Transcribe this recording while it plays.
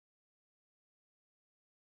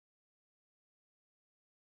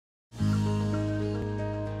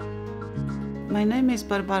My name is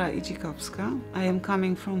Idzikowska. I am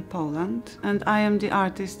coming from Poland and I am the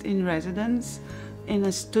artist in residence in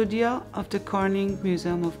a studio of the Corning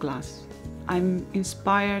Museum of Glass. I'm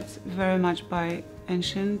inspired very much by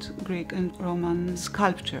ancient Greek and Roman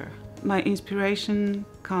sculpture. My inspiration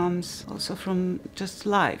comes also from just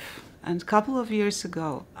life. And a couple of years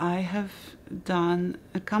ago, I have done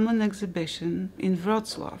a common exhibition in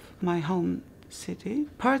Wrocław, my home city.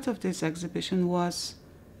 Part of this exhibition was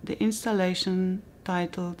the installation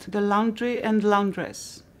titled The Laundry and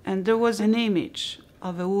Laundress. And there was an image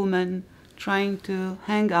of a woman trying to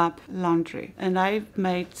hang up laundry. And I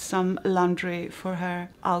made some laundry for her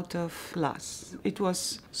out of glass. It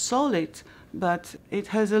was solid, but it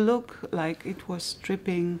has a look like it was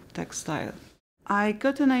stripping textile. I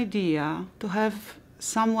got an idea to have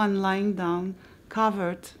someone lying down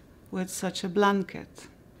covered with such a blanket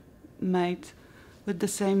made with the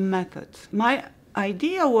same method. My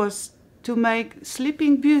idea was to make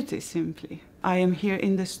Sleeping Beauty simply. I am here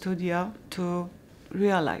in the studio to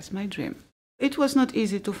realize my dream. It was not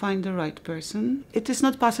easy to find the right person. It is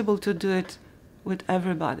not possible to do it with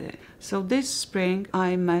everybody. So this spring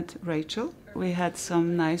I met Rachel. We had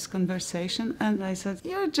some nice conversation and I said,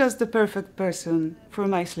 "You're just the perfect person for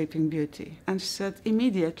my Sleeping Beauty." And she said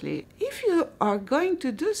immediately, "If you are going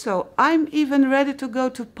to do so, I'm even ready to go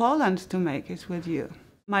to Poland to make it with you."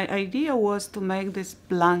 My idea was to make this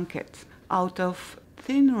blanket out of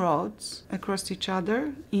thin rods across each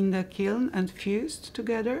other in the kiln and fused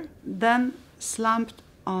together, then slamped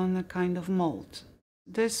on a kind of mold.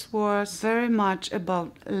 This was very much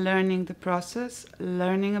about learning the process,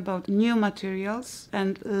 learning about new materials,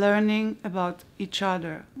 and learning about each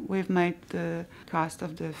other. We've made the cast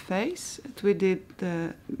of the face, we did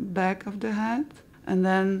the back of the head, and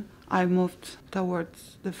then I moved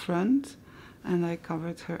towards the front, and I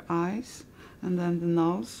covered her eyes, and then the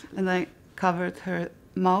nose, and I covered her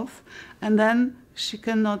mouth, and then she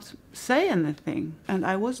cannot say anything, and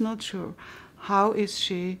I was not sure how is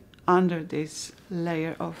she under this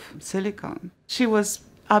layer of silicone. She was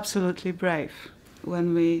absolutely brave.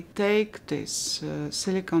 When we take this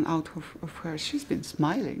silicone out of her, she's been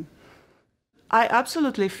smiling. I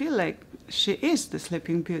absolutely feel like she is the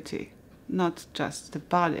Sleeping Beauty, not just the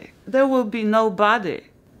body. There will be no body,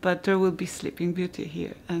 but there will be Sleeping Beauty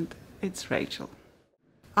here, and it's Rachel.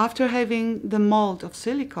 After having the mold of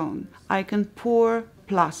silicone, I can pour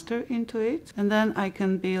plaster into it, and then I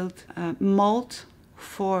can build a mold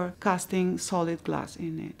for casting solid glass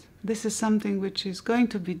in it. This is something which is going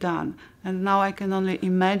to be done, and now I can only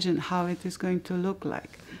imagine how it is going to look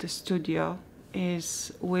like. The studio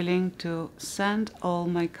is willing to send all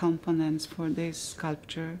my components for this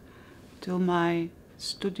sculpture to my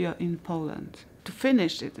studio in Poland to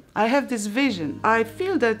finish it. I have this vision. I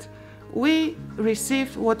feel that we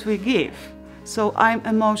receive what we give, so I'm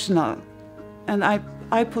emotional, and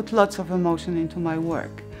I put lots of emotion into my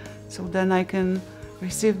work, so then I can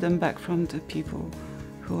receive them back from the people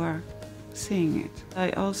who are seeing it. I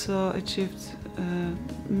also achieved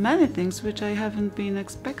many things which I haven't been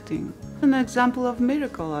expecting. An example of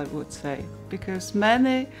miracle, I would say, because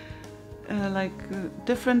many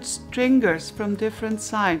different stringers from different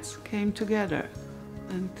sides came together.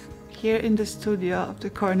 And here in the studio of the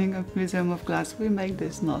Corning Museum of Glass, we make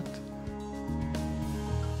this knot.